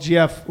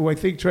Jeff, who I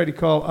think tried to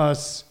call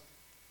us,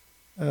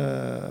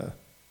 and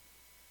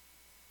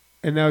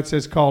now it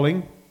says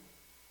calling.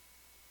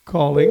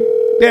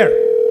 There.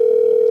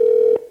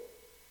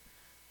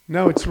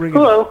 Now it's ringing.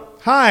 Hello.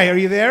 Hi, are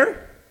you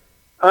there?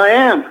 I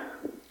am.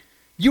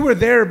 You were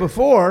there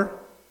before,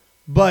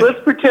 but...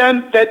 Let's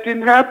pretend that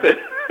didn't happen.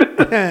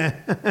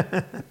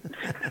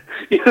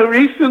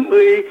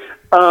 Recently,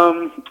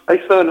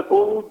 I saw an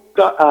old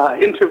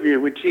interview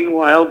with Gene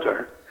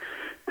Wilder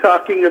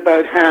talking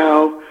about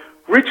how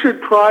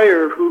Richard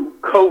Pryor, who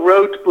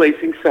co-wrote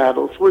Blazing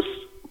Saddles, was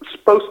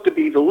supposed to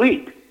be the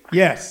lead.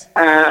 Yes.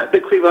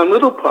 The Cleavon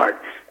Little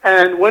part.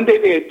 And one day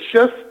they had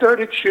just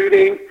started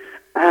shooting,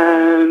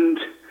 and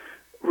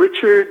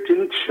Richard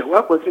didn't show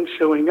up, wasn't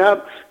showing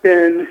up.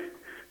 Then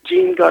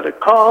Gene got a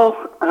call,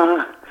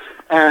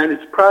 and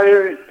it's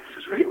Pryor, and he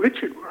says,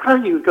 Richard, where are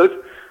you? He goes,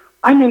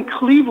 I'm in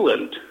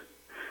Cleveland.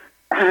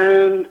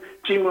 And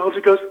Gene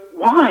Wilder goes,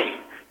 why?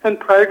 And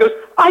Pryor goes,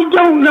 I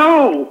don't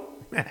know.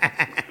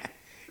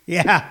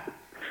 Yeah.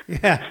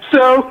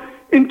 So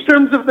in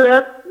terms of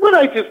that, what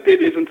I just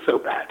did isn't so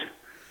bad.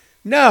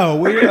 No,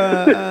 we,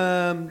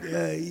 on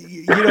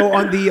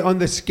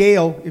the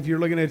scale, if you're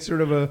looking at sort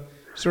of a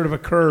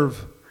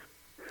curve,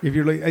 if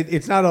you're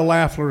it's not a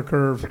Lafler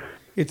curve,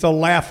 it's a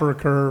Laffer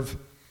curve.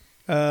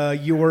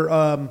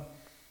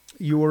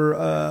 Your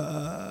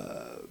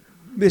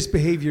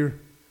misbehavior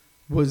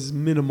was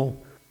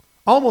minimal,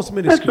 almost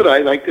minuscule. That's what I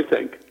like to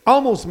think.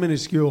 Almost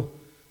minuscule,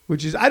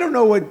 which is, I don't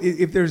know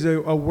if there's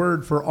a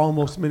word for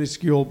almost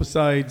minuscule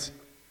besides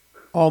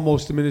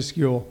almost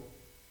minuscule.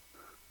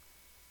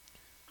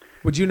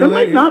 Would you know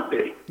that? It might not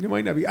be. It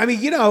might not be. I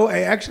mean,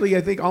 actually,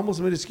 I think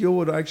almost minuscule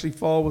would actually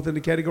fall within the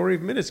category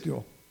of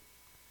minuscule.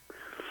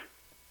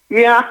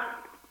 Yeah.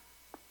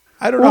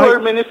 I don't know. Or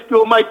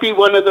minuscule might be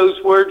one of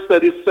those words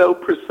that is so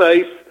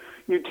precise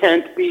you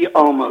can't be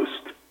almost.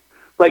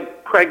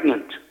 Like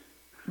pregnant.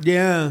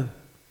 Yeah.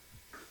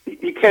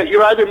 You can't.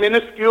 You're either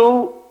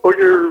minuscule or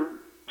you're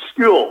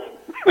skule.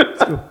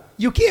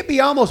 You can't be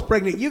almost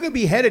pregnant. You can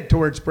be headed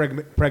towards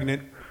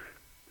pregnant.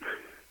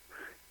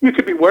 You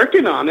could be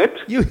working on it.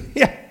 You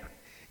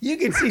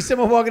can see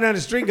someone walking down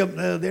the street and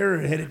go,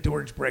 they're headed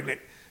towards pregnant.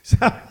 So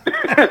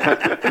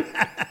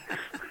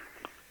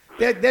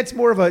that's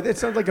more of that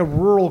sounds like a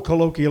rural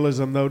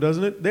colloquialism, though,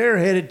 doesn't it? They're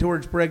headed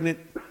towards pregnant.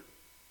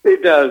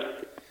 It does.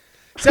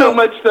 So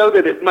much so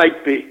that it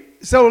might be.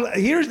 So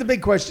here's the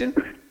big question.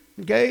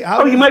 Okay.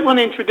 You might want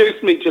to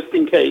introduce me just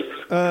in case.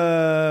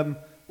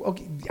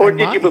 Okay. Or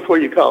did you before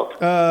you called?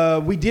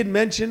 We did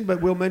mention,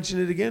 but we'll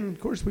mention it again. Of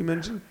course we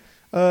mentioned.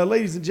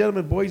 Ladies and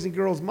gentlemen, boys and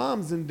girls,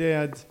 moms and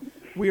dads,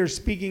 we are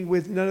speaking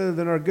with none other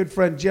than our good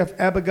friend Jeff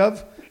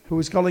Abugov, who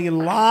is calling in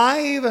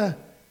live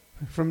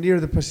from near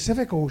the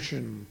Pacific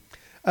Ocean.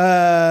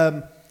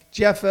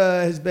 Jeff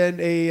has been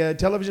a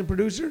television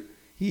producer.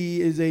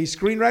 He is a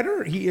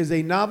screenwriter. He is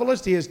a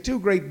novelist. He has 2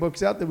 great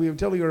books out that we will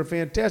tell you are a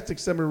fantastic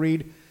summer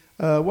read.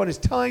 One is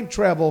Time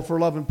Travel for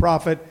Love and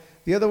Profit.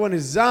 The other one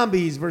is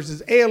Zombies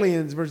versus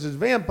Aliens versus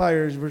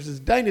Vampires versus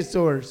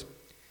Dinosaurs.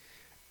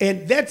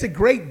 And that's a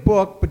great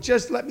book, but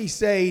just let me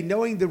say,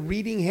 knowing the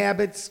reading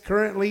habits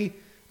currently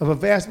of a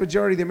vast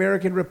majority of the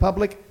American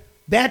Republic,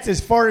 that's as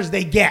far as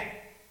they get.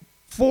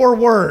 4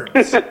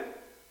 words.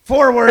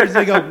 4 words,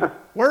 they go,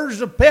 where's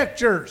the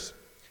pictures?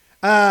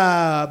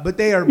 But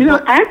they are...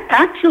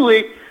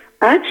 Actually,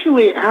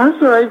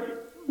 as I've,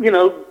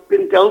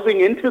 been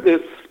delving into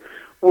this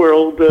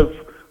world of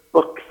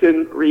books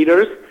and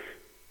readers,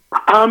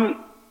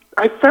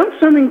 I found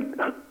something,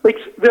 like,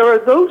 there are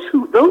those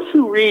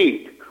who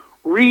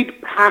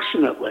read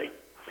passionately.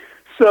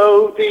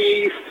 So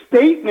the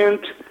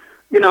statement,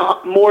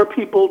 more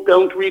people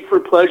don't read for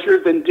pleasure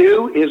than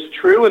do is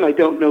true, and I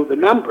don't know the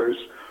numbers.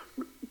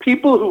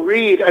 People who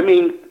read,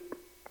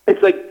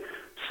 it's like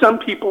some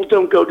people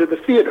don't go to the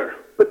theater,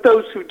 but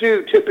those who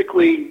do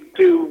typically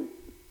do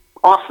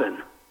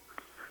often.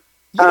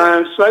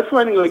 Yeah. So I'm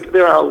finding like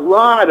there are a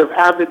lot of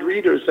avid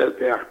readers out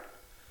there.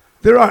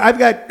 There are. I've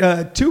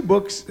got 2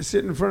 books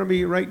sitting in front of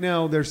me right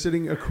now. They're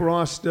sitting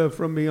across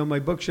from me on my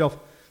bookshelf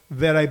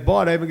that I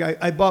bought.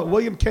 I bought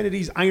William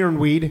Kennedy's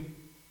Ironweed.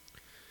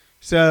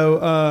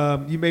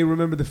 So you may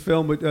remember the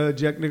film with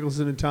Jack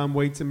Nicholson and Tom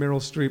Waits and Meryl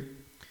Streep.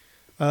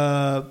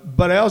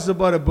 But I also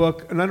bought a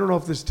book, and I don't know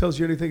if this tells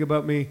you anything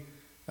about me.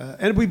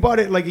 And we bought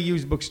it like a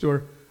used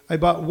bookstore. I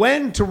bought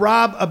When to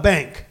Rob a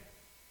Bank.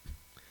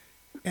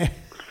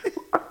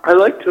 I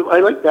like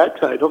that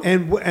title.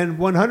 And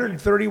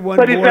 131.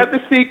 But is that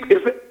the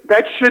sequel?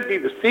 That should be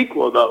the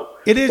sequel, though.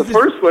 It is. The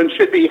first one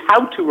should be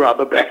How to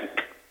Rob a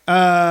Bank.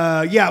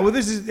 Yeah. Well,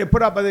 this is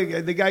put out by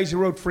the guys who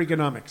wrote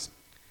Freakonomics.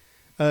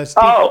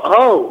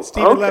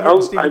 Stephen Levitt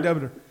and Stephen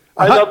Dubner.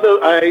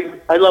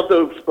 I love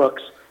those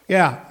books.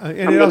 Yeah,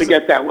 and I'm going to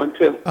get that one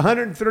too.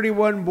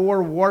 131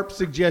 more warp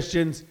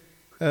suggestions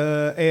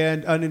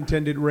and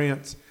unintended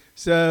rants.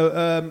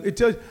 So it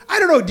tells. I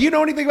don't know. Do you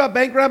know anything about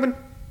bank robbing?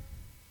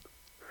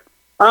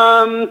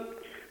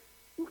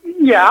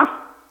 Yeah.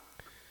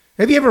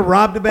 Have you ever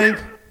robbed a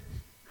bank?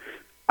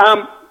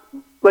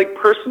 Like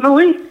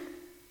personally?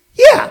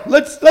 Yeah,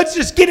 let's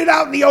just get it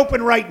out in the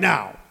open right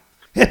now.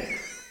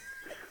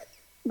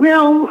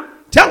 Well,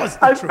 Tell us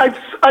the truth.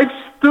 I've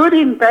stood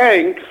in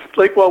banks,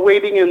 like while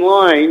waiting in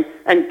line,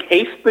 and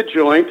cased the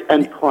joint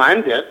and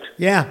planned it.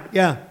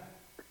 Yeah.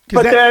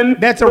 But then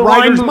that's a the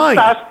line writer's moves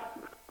mind.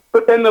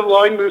 But then the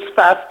line moves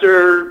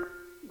faster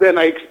than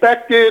I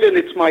expected, and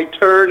it's my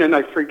turn, and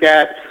I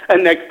forget,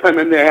 and next time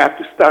I'm there, I have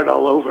to start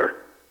all over.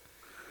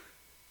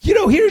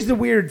 Here's the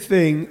weird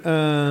thing.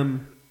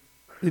 And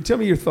tell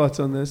me your thoughts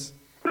on this.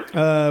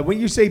 When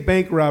you say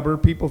bank robber,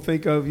 people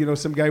think of,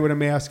 some guy with a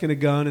mask and a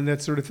gun and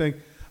that sort of thing.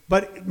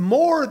 But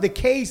more the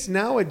case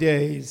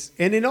nowadays,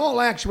 and in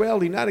all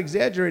actuality, not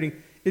exaggerating,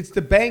 it's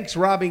the banks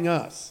robbing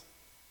us.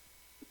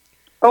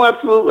 Oh,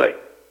 absolutely.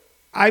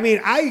 I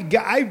mean,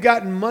 I've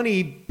gotten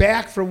money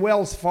back from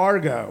Wells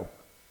Fargo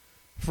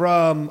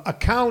from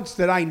accounts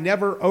that I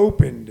never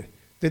opened,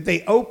 that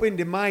they opened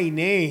in my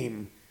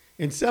name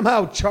and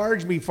somehow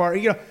charged me for,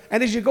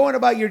 and as you're going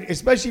about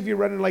especially if you're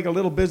running like a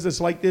little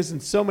business like this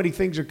and so many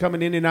things are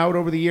coming in and out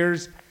over the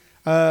years,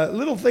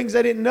 little things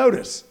I didn't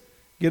notice,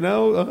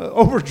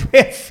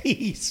 overdraft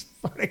fees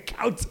on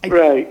accounts.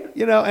 Right.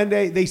 And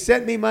they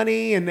sent me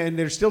money and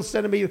they're still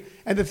sending me.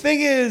 And the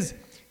thing is,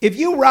 if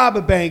you rob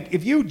a bank,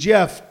 if you,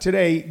 Jeff,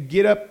 today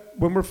get up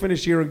when we're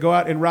finished here and go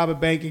out and rob a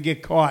bank and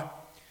get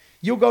caught,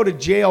 you'll go to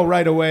jail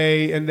right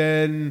away, and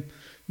then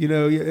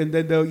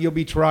you'll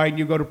be tried and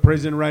you go to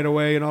prison right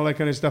away and all that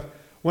kind of stuff.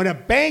 When a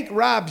bank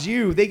robs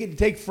you, they get to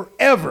take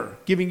forever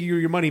giving you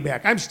your money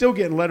back. I'm still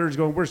getting letters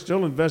going, we're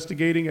still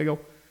investigating. I go,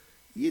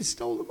 you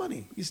stole the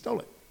money. You stole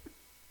it.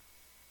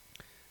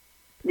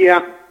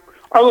 Yeah.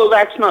 Although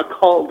that's not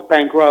called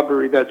bank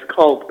robbery, that's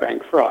called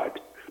bank fraud.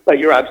 But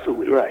you're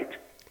absolutely right.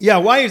 Yeah,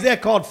 why is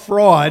that called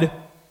fraud?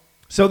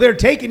 So they're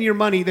taking your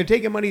money. They're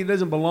taking money that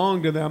doesn't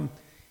belong to them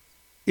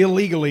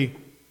illegally.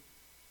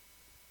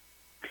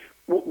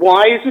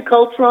 Why is it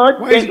called fraud?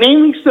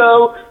 Mainly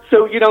so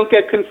you don't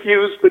get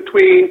confused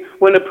between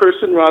when a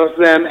person robs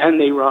them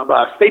and they rob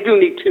us. They do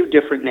need two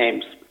different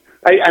names.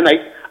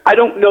 I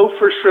don't know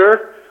for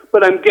sure,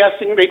 but I'm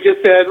guessing they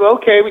just said, well,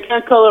 okay, we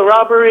can't call it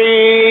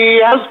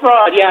robbery as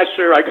fraud. Yeah,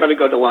 sure, I got to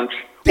go to lunch.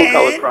 We'll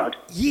call it fraud.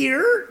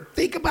 Here,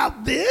 think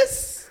about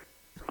this.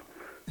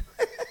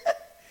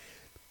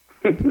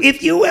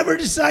 If you ever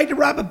decide to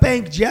rob a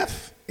bank,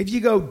 Jeff, if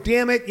you go,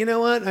 damn it, you know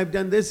what? I've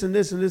done this and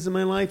this and this in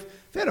my life.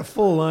 I've had a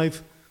full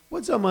life.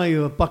 What's on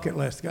my bucket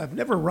list? I've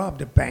never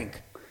robbed a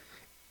bank.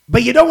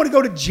 But you don't want to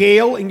go to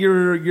jail in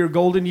your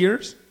golden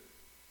years.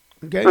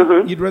 Okay?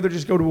 Mm-hmm. You'd rather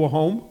just go to a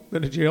home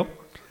than a jail.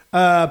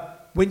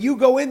 When you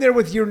go in there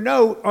with your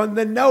note, on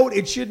the note,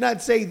 it should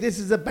not say this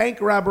is a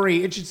bank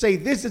robbery. It should say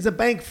this is a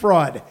bank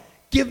fraud.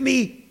 Give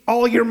me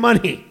all your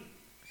money.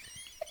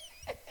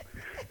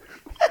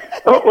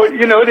 Oh, well,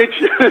 it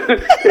should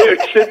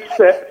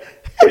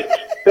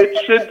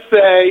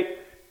say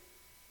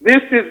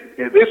this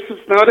is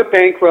not a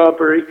bank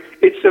robbery.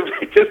 It's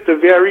just a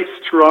very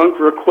strong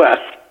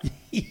request.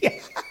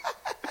 Yeah.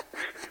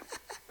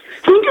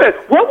 Think of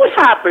it. What would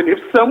happen if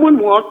someone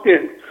walked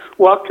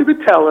to the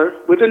teller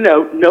with a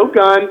note, no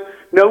gun,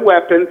 no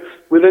weapons,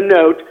 with a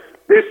note?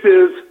 This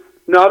is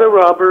not a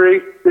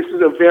robbery. This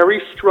is a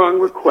very strong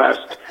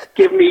request.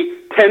 Give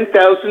me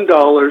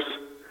 $10,000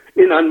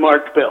 in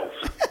unmarked bills.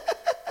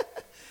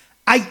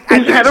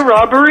 Is that a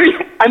robbery?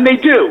 And they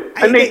do.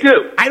 I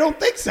don't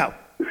think so.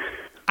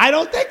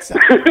 Well, that's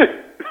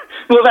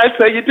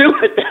how you do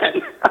it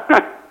then.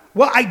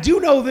 Well, I do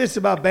know this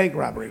about bank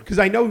robbery because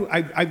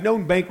I've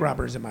known bank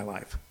robbers in my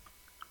life.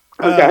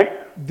 Okay.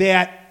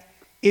 That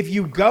if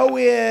you go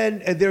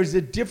in, there's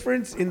a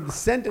difference in the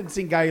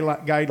sentencing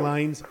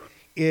guidelines.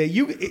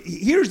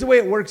 Here's the way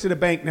it works at a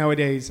bank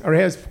nowadays, or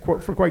has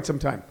for quite some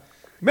time.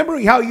 Remember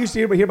how you used to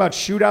hear about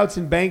shootouts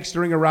in banks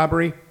during a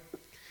robbery?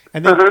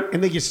 And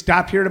then you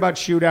stopped hearing about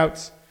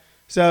shootouts.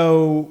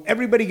 So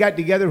everybody got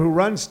together who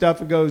runs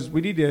stuff and goes,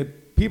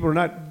 people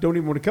don't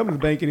even want to come to the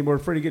bank anymore,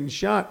 afraid of getting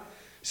shot.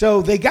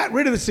 So they got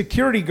rid of the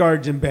security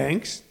guards in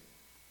banks.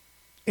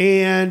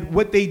 And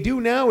what they do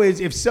now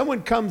is if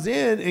someone comes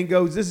in and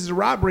goes, this is a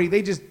robbery,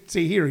 they just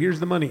say, here's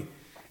the money.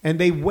 And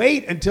they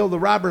wait until the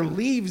robber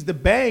leaves the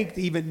bank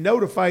to even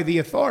notify the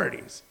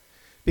authorities.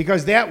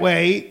 Because that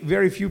way,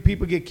 very few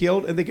people get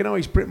killed and they can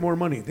always print more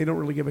money. They don't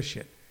really give a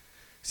shit.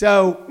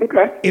 So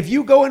If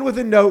you go in with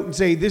a note and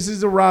say, this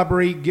is a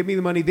robbery, give me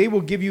the money, they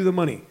will give you the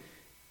money.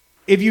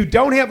 If you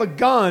don't have a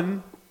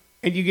gun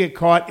and you get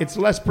caught, it's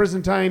less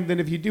prison time than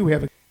if you do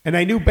have it. And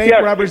I knew bank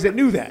robbers that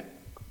knew that.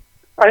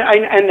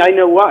 And I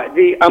know why.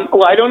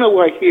 I don't know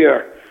why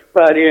here,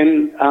 but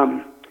in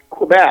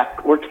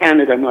Quebec or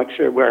Canada, I'm not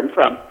sure where I'm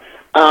from,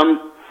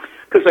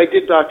 because I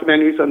did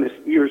documentaries on this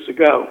years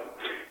ago.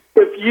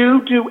 If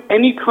you do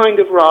any kind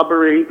of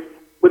robbery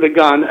with a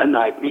gun, a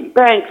knife, meaning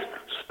banks,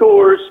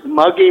 stores,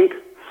 mugging,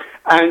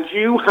 and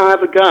you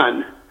have a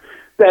gun,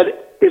 that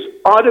is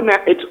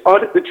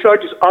the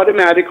charge is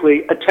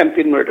automatically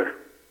attempted murder.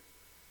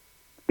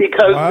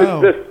 Because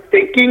the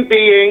thinking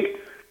being,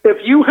 if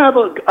you have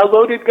a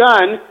loaded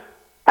gun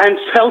and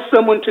tell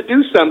someone to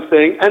do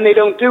something and they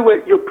don't do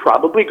it, you're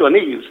probably going to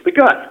use the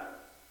gun.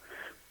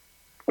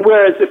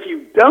 Whereas if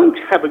you don't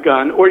have a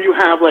gun, or you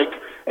have like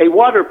a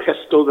water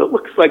pistol that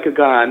looks like a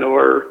gun,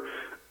 or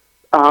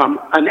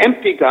an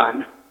empty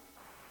gun,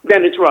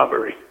 then it's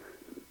robbery.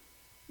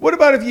 What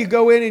about if you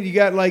go in and you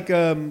got like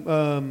a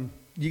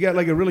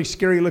really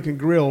scary looking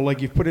grill,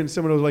 like you've put in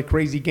some of those like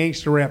crazy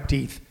gangster rap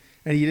teeth,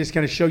 and you just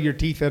kind of show your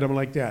teeth at them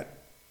like that?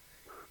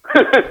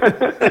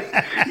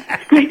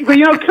 But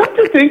come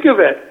to think of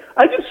it,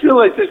 I just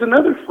realized there's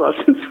another flaw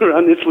since we're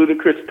on this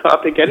ludicrous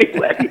topic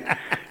anyway.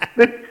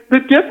 The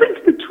difference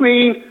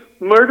between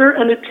murder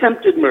and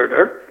attempted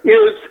murder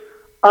is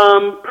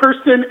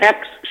person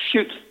X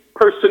shoots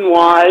person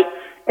Y,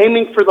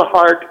 aiming for the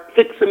heart,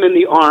 hits him in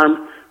the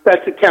arm.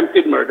 That's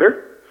attempted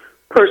murder.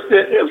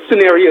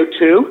 Scenario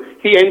 2,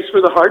 he aims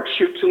for the heart,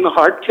 shoots in the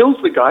heart, kills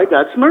the guy.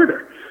 That's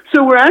murder.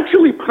 So we're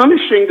actually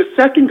punishing the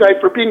second guy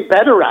for being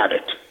better at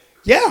it.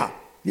 Yeah.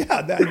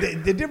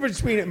 The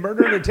difference between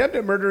murder and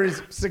attempted murder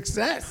is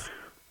success.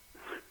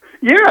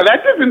 Yeah,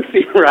 that doesn't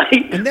seem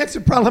right. And that's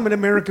the problem in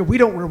America. We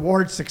don't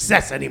reward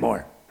success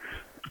anymore.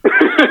 That's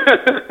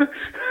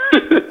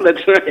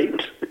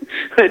right.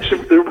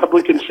 The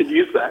Republicans should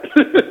use that.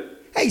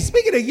 Hey,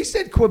 speaking of, you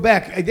said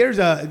Quebec. There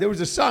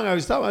was a song I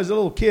was talking. I was a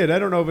little kid. I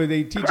don't know if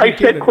they teach. I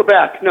said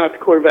Quebec, not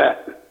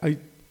Corvette. I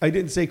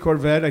didn't say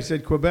Corvette. I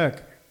said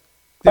Quebec.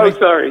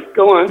 Sorry.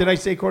 Go on. Did I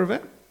say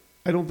Corvette?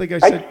 I don't think I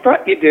said. I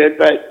thought you did,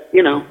 but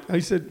I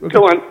said. Okay.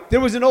 Go on. There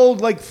was an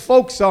old like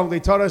folk song they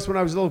taught us when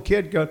I was a little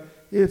kid. Go,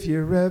 if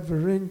you're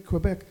ever in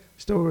Quebec,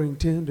 storing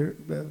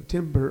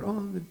timber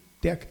on the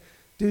deck,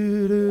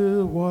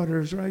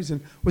 water's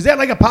rising. Was that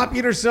like a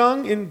popular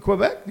song in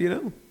Quebec? Do you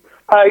know?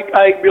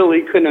 I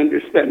really couldn't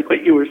understand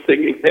what you were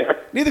singing there.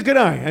 Neither could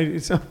I.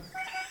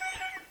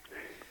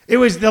 It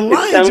was the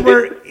lines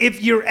were,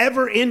 if you're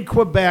ever in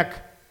Quebec,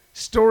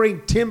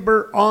 storing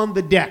timber on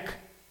the deck.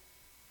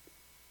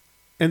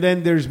 And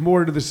then there's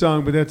more to the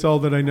song, but that's all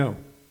that I know.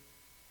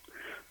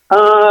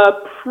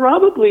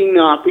 Probably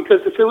not, because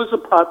if it was a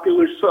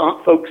popular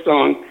folk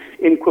song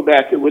in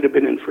Quebec, it would have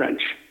been in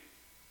French.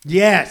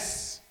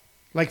 Yes,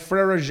 like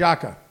Frère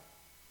Jacques.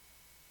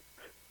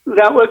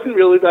 That wasn't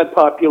really that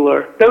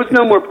popular. That was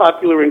no more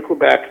popular in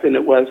Quebec than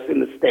it was in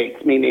the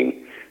States,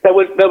 meaning that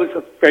was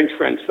a French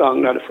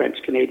song, not a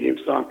French-Canadian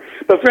song.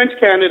 But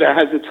French-Canada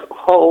has its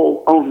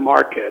whole own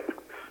market.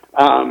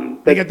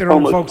 They get their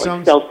own folk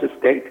songs?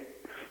 Self-sustained.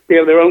 They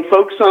have their own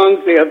folk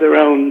songs. They have their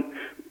own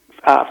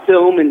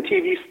film and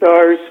TV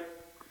stars.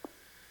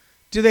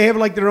 Do they have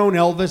like their own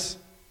Elvis?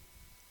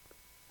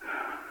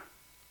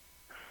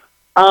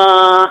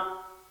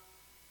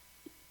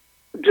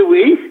 Do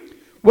we?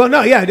 Well,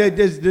 no, yeah.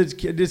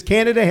 Does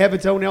Canada have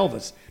its own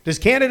Elvis? Does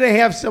Canada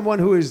have someone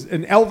who is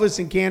an Elvis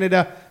in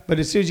Canada, but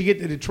as soon as you get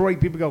to Detroit,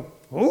 people go,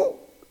 who?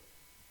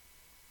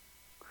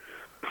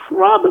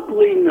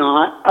 Probably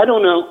not. I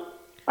don't know.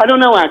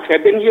 Actually.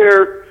 I've been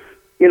here,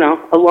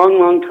 a long,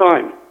 long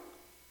time.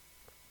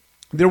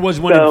 There was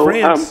one in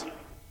France.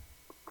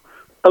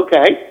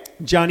 Okay.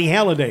 Johnny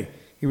Hallyday.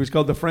 He was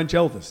called the French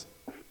Elvis.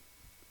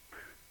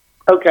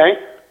 Okay.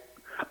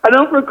 I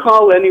don't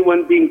recall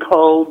anyone being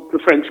called the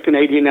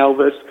French-Canadian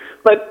Elvis,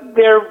 but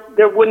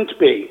there wouldn't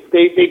be.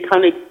 They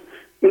kind of,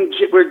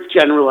 we're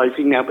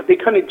generalizing now, but they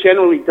kind of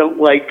generally don't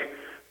like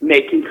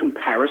making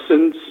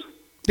comparisons.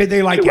 Did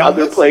they like to Elvis?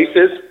 Other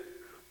places.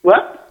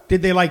 What?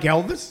 Did they like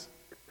Elvis?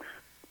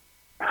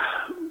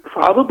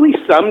 Probably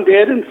some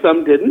did and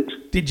some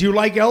didn't. Did you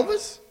like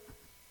Elvis?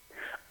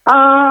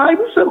 I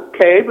was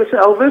okay with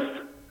Elvis.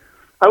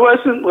 I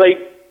wasn't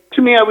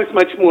to me, I was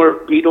much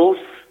more Beatles.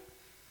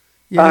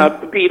 Yeah.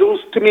 The Beatles,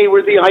 to me,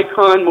 were the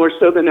icon more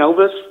so than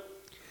Elvis.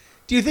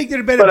 Do you think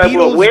there'd been a Beatles? But I'm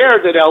aware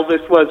that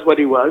Elvis was what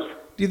he was.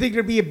 Do you think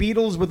there'd be a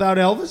Beatles without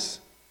Elvis?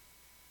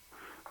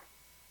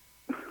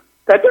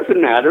 That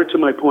doesn't matter to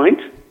my point.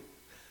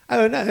 I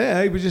don't know.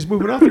 I was just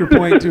moving off your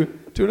point to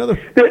another.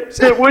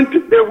 There wouldn't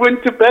have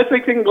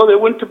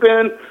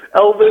been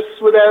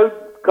Elvis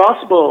without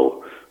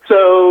gospel.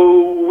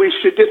 So we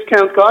should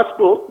discount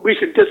gospel. We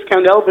should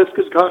discount Elvis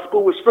because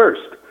gospel was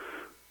first.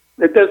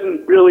 It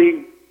doesn't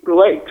really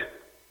relate.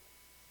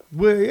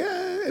 Well,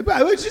 yeah, it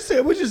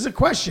was just a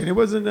question. It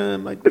wasn't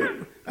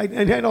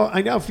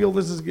I now feel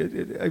this is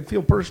good. I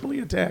feel personally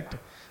attacked.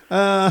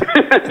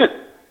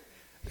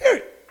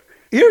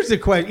 Here's the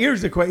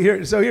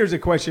question. So here's a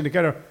question to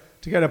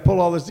kind of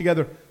pull all this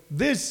together.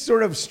 This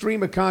sort of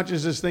stream of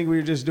consciousness thing we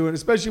were just doing,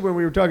 especially when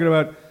we were talking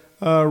about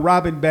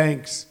Robin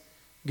Banks.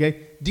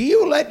 Okay, do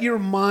you let your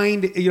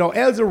mind,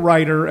 as a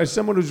writer, as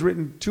someone who's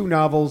written 2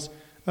 novels,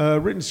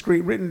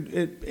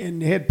 written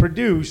and had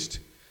produced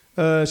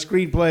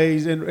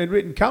screenplays and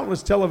written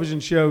countless television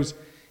shows,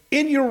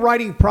 in your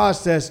writing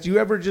process, do you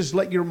ever just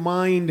let your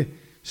mind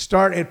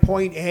start at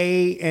point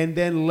A and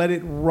then let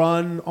it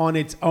run on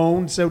its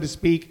own, so to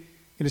speak,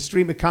 in a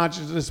stream of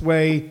consciousness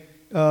way,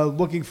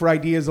 looking for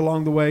ideas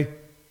along the way?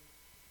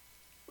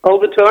 All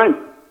the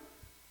time.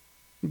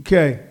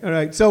 Okay, all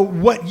right. So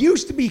what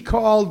used to be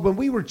called, when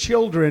we were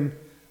children,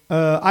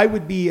 I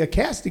would be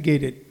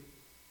castigated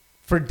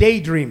for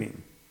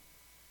daydreaming.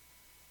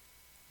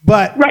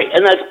 But right,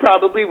 and that's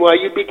probably why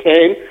you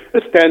became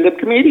a stand-up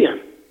comedian.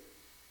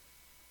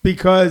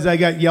 Because I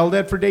got yelled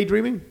at for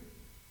daydreaming?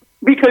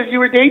 Because you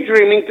were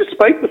daydreaming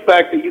despite the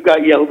fact that you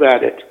got yelled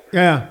at it.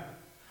 Yeah.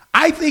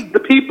 I think The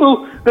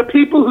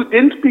people who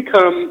didn't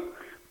become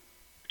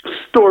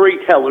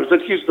storytellers,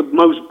 let's use the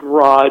most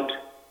broad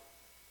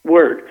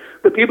word.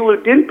 The people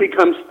who didn't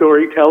become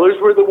storytellers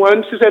were the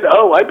ones who said,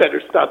 "Oh, I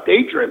better stop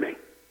daydreaming."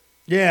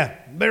 yeah,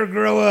 better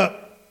grow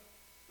up.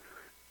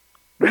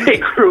 They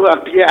grew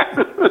up, yeah.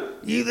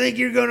 You think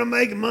you're going to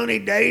make money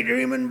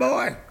daydreaming,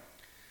 boy?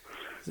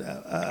 So,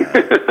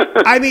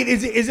 I mean,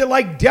 is it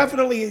like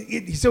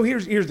definitely? So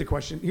here's the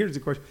question.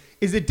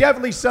 Is it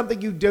definitely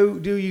something you do?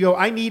 You go,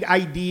 I need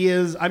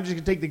ideas. I'm just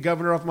gonna take the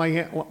governor off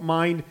my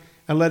mind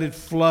and let it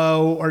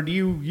flow, or do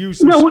you use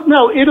some?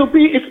 No.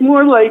 It's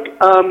more like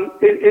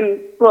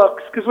in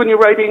books, because when you're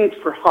writing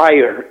for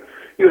hire,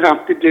 you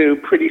have to do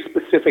pretty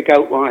specific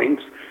outlines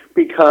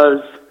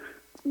because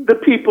the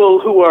people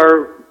who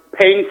are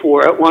paying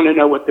for it want to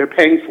know what they're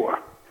paying for.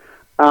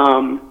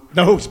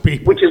 Those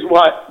people, Which is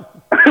what.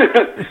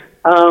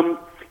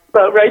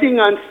 But writing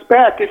on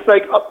spec, it's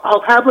like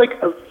I'll have like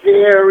a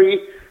very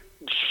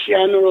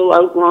general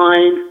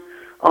outline.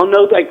 I'll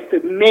know like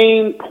the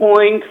main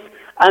points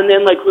and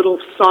then like little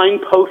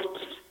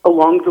signposts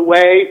along the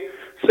way.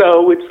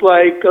 So it's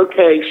like,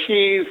 okay,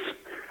 she's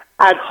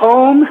at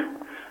home,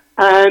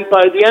 and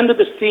by the end of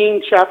the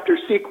scene, chapter,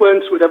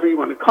 sequence, whatever you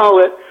want to call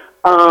it,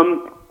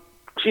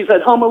 she's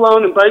at home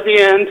alone, and by the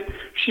end,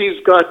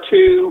 she's got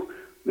to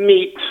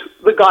meet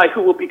the guy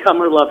who will become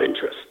her love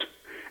interest.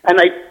 And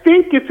I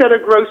think it's at a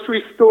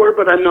grocery store,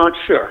 but I'm not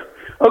sure.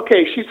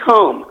 Okay, she's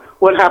home.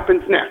 What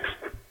happens next?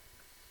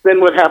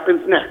 Then what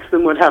happens next?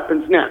 Then what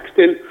happens next?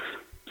 And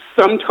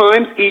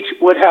sometimes each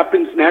what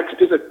happens next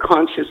is a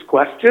conscious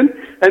question,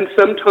 and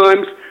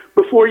sometimes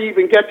before you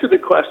even get to the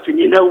question,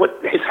 you know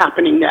what is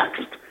happening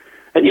next.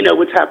 And you know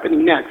what's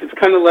happening next. It's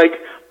kind of like,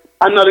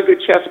 I'm not a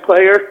good chess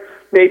player.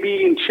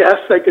 Maybe in chess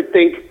I could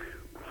think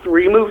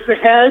 3 moves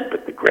ahead,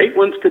 but the great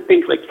ones could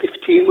think like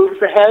 15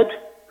 moves ahead.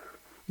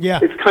 yeah,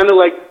 It's kind of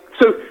like,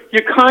 so you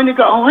kind of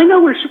go, oh, I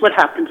know what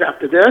happens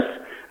after this.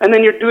 And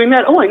then you're doing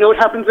that, oh, I know what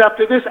happens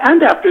after this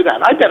and after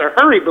that. I better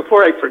hurry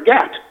before I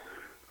forget.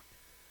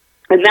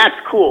 And that's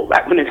cool,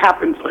 that when it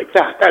happens like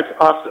that. That's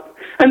awesome.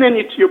 And then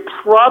you're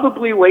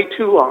probably way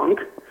too long,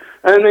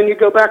 and then you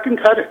go back and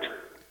cut it.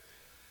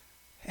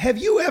 Have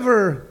you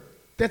ever?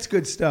 That's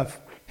good stuff.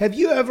 Have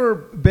you ever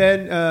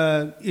been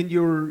in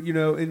your,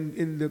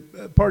 in the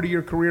part of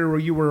your career where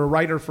you were a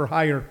writer for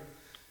hire,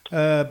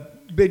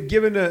 been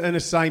given an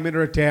assignment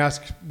or a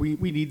task? We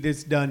need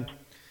this done.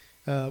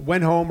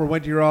 Went home or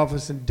went to your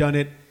office and done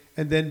it,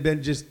 and then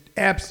been just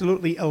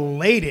absolutely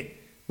elated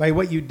by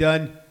what you've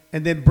done,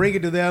 and then bring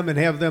it to them and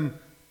have them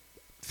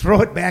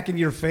throw it back in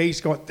your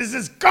face, going, "This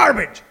is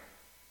garbage."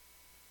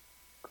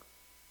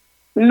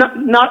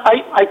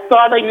 I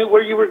thought I knew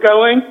where you were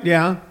going.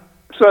 Yeah.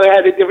 So I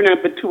had a different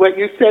answer to what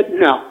you said.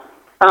 No,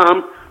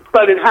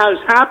 but it has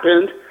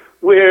happened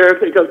where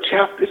they go,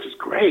 "Jeff, this is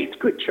great,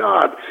 good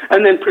job,"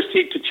 and then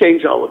proceed to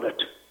change all of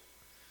it.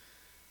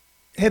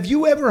 Have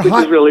you ever? Which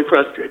is really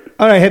frustrating.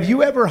 All right. Have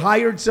you ever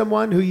hired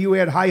someone who you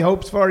had high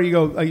hopes for? You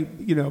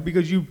go,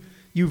 because you've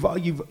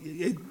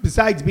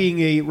besides being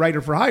a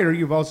writer for hire,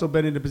 you've also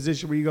been in a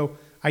position where you go,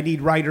 I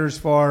need writers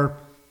for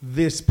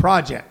this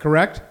project.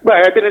 Correct?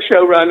 Right. I've been a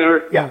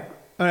showrunner. Yeah.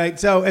 All right.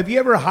 So have you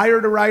ever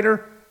hired a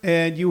writer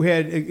and you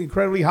had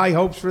incredibly high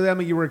hopes for them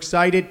and you were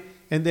excited,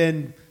 and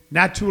then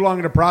not too long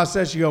in the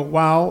process you go,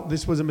 wow,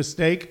 this was a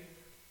mistake?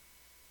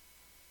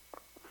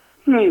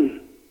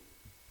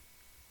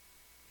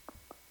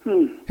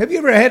 Have you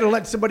ever had to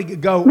let somebody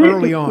go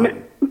early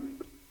on?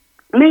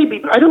 Maybe,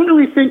 but I don't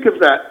really think of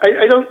that.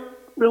 I don't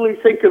really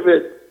think of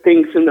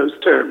things in those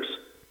terms.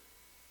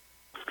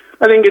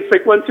 I think it's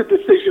like once a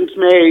decision's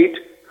made,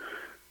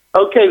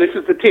 okay, this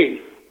is the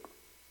team.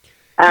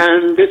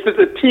 And this is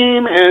a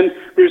team, and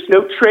there's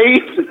no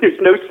trades, and there's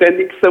no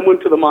sending someone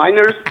to the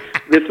minors.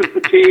 This is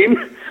the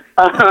team.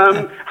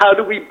 How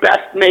do we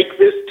best make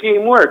this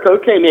team work?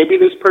 Okay, maybe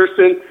this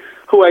person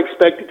who I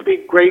expected to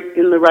be great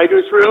in the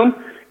writer's room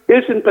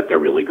isn't, but they're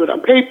really good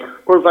on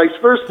paper, or vice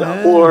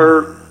versa.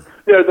 Or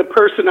they're the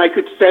person I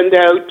could send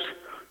out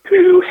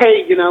to,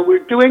 hey,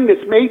 we're doing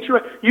this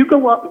major,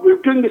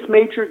 we're doing this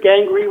major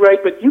gang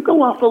rewrite, but you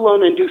go off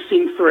alone and do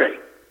scene 3.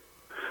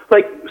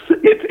 Like,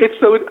 it's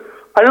so,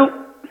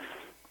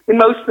 in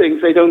most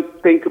things, I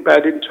don't think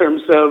about it in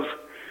terms of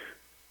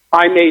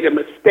I made a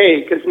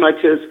mistake as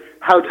much as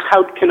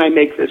how can I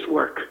make this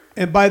work?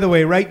 And by the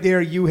way, right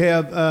there, you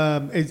have,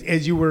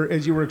 as you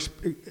were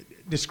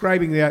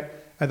describing that,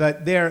 I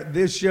thought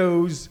this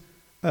shows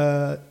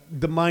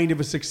the mind of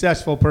a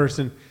successful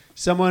person.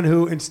 Someone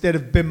who, instead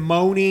of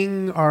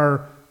bemoaning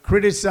or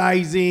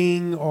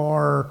criticizing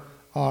or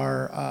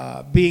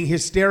being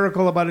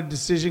hysterical about a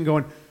decision,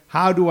 going,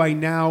 how do I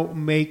now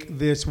make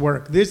this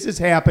work? This is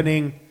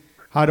happening.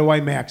 How do I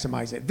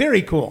maximize it?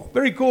 Very cool.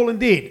 Very cool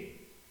indeed.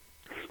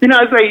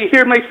 As I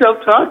hear myself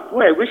talk,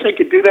 boy, I wish I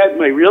could do that in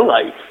my real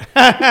life.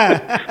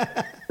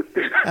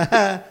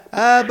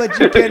 But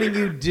you can and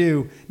you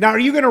do. Now, are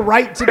you going to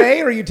write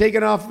today, or are you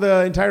taking off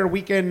the entire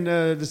weekend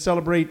to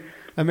celebrate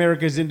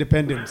America's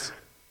independence?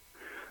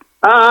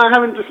 I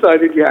haven't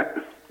decided yet.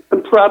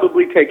 I'm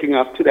probably taking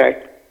off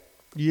today.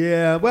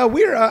 Yeah, well,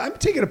 I'm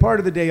taking a part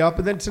of the day up,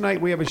 and then tonight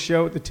we have a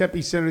show at the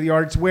Tempe Center of the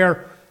Arts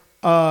where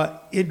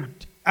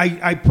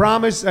I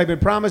promise, I've been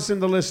promising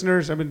the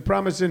listeners, I've been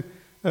promising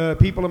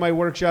people in my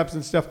workshops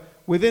and stuff,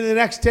 within the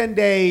next 10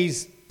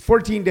 days,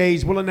 14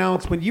 days, we'll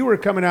announce when you are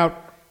coming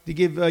out to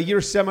give your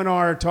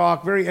seminar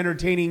talk, very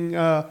entertaining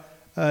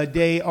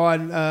day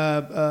on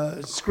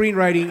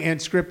screenwriting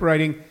and script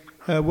writing.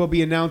 We'll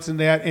be announcing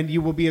that, and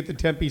you will be at the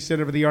Tempe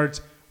Center for the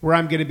Arts, where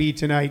I'm going to be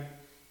tonight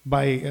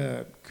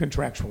by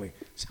contractually.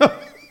 So,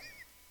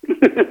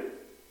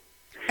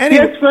 anyway.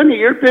 Yeah, it's funny.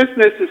 Your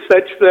business is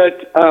such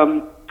that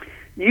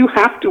you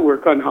have to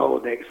work on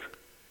holidays.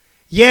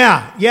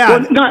 Yeah.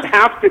 Well, not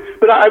have to,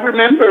 but I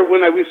remember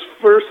when I was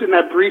first in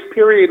that brief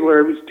period where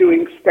I was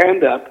doing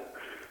stand-up,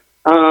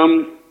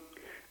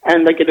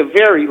 and like at a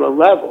very low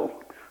level,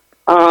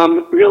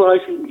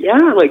 realizing,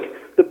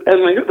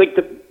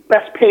 the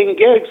best paying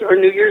gigs are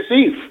New Year's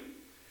Eve.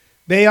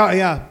 They are,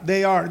 yeah,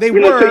 they are. They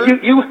were. So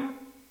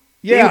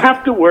you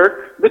have to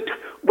work, but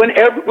when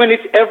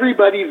it's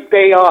everybody's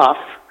day off,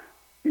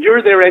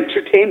 you're their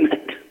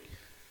entertainment.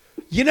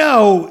 You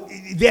know,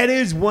 that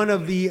is one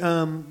of the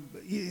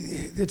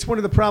it's one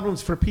of the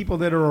problems for people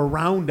that are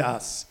around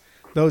us.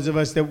 Those of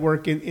us that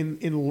work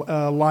in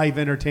live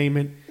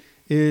entertainment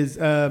is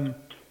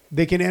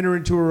they can enter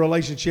into a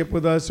relationship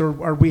with us,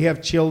 or we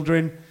have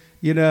children,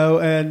 you know,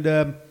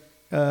 and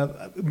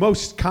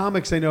most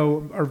comics I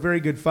know are very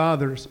good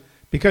fathers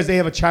because they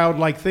have a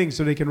childlike thing,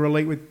 so they can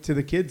relate to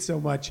the kids so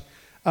much.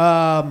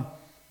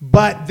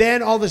 But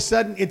then all of a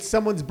sudden, it's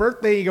someone's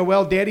birthday. You go,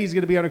 well, Daddy's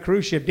going to be on a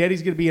cruise ship.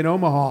 Daddy's going to be in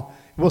Omaha.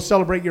 We'll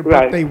celebrate your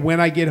birthday when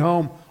I get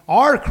home.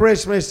 Our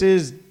Christmas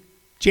is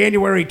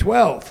January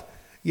 12th,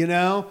 you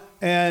know,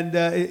 and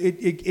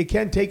it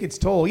can take its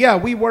toll. Yeah,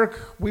 we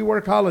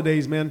work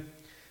holidays, man.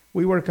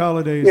 We work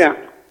holidays.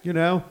 Yeah. You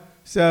know?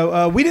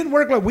 So we didn't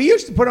work like we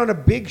used to put on a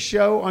big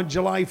show on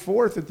July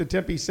 4th at the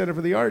Tempe Center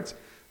for the Arts,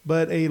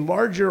 but a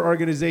larger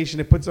organization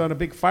that puts on a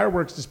big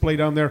fireworks display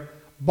down there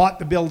bought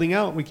the building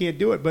out. We can't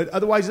do it. But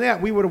otherwise than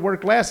that, we would have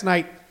worked last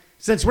night.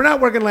 Since we're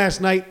not working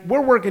last night,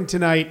 we're working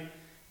tonight,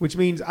 which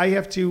means I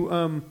have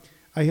to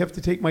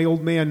take my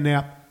old man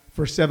nap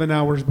for 7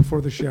 hours before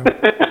the show.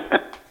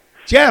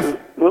 Jeff,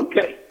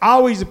 okay. I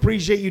always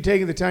appreciate you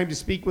taking the time to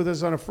speak with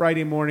us on a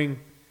Friday morning.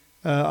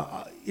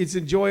 It's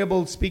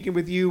enjoyable speaking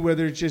with you,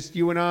 whether it's just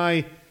you and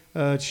I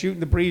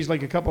shooting the breeze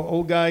like a couple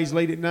old guys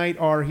late at night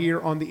or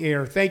here on the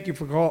air. Thank you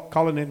for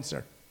calling in,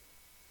 sir.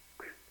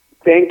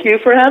 Thank you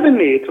for having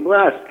me. It's a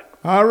blast.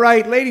 All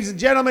right, ladies and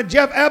gentlemen,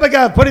 Jeff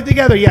Abugov, put it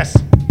together. Yes.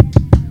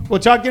 We'll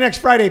talk to you next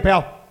Friday,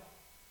 pal.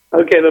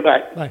 Okay,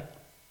 bye-bye. Bye.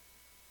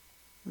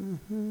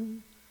 Mm-hmm.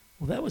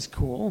 Well, that was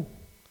cool.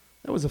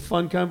 That was a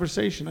fun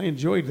conversation. I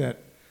enjoyed that.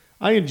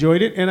 I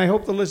enjoyed it, and I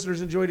hope the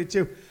listeners enjoyed it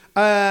too.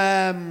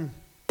 There's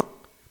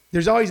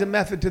always a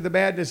method to the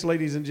madness,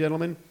 ladies and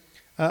gentlemen.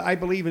 I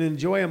believe in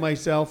enjoying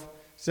myself.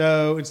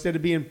 So instead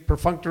of being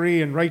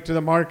perfunctory and right to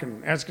the mark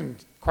and asking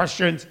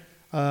questions,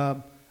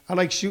 I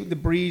like shooting the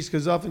breeze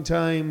because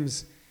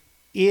oftentimes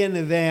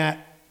in that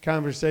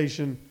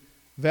conversation,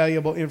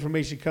 valuable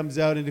information comes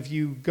out. And if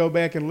you go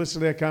back and listen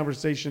to that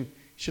conversation, you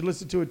should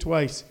listen to it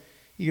twice.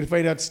 You can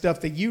find out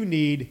stuff that you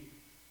need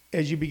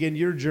as you begin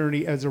your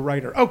journey as a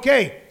writer.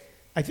 Okay,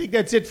 I think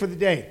that's it for the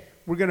day.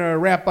 We're going to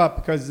wrap up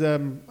because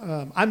I'm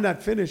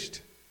not finished.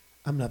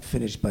 I'm not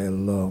finished by a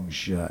long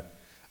shot.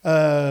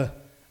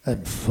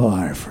 I'm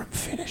far from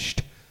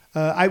finished.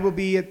 I will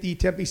be at the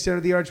Tempe Center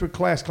of the Arts with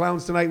Class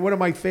Clowns tonight. One of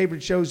my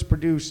favorite shows to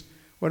produce,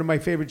 one of my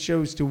favorite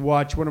shows to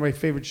watch, one of my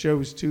favorite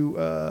shows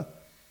to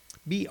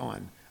be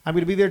on. I'm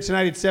going to be there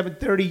tonight at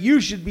 7:30.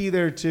 You should be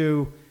there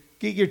too.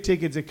 Get your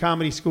tickets at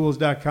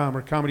ComedySchools.com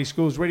or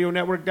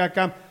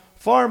ComedySchoolsRadioNetwork.com.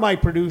 For my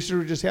producer,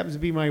 who just happens to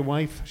be my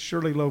wife,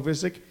 Shirley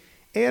Lovisic,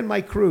 and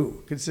my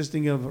crew,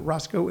 consisting of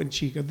Roscoe and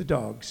Chica, the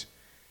dogs,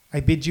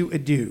 I bid you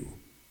adieu.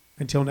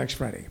 Until next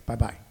Friday.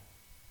 Bye-bye.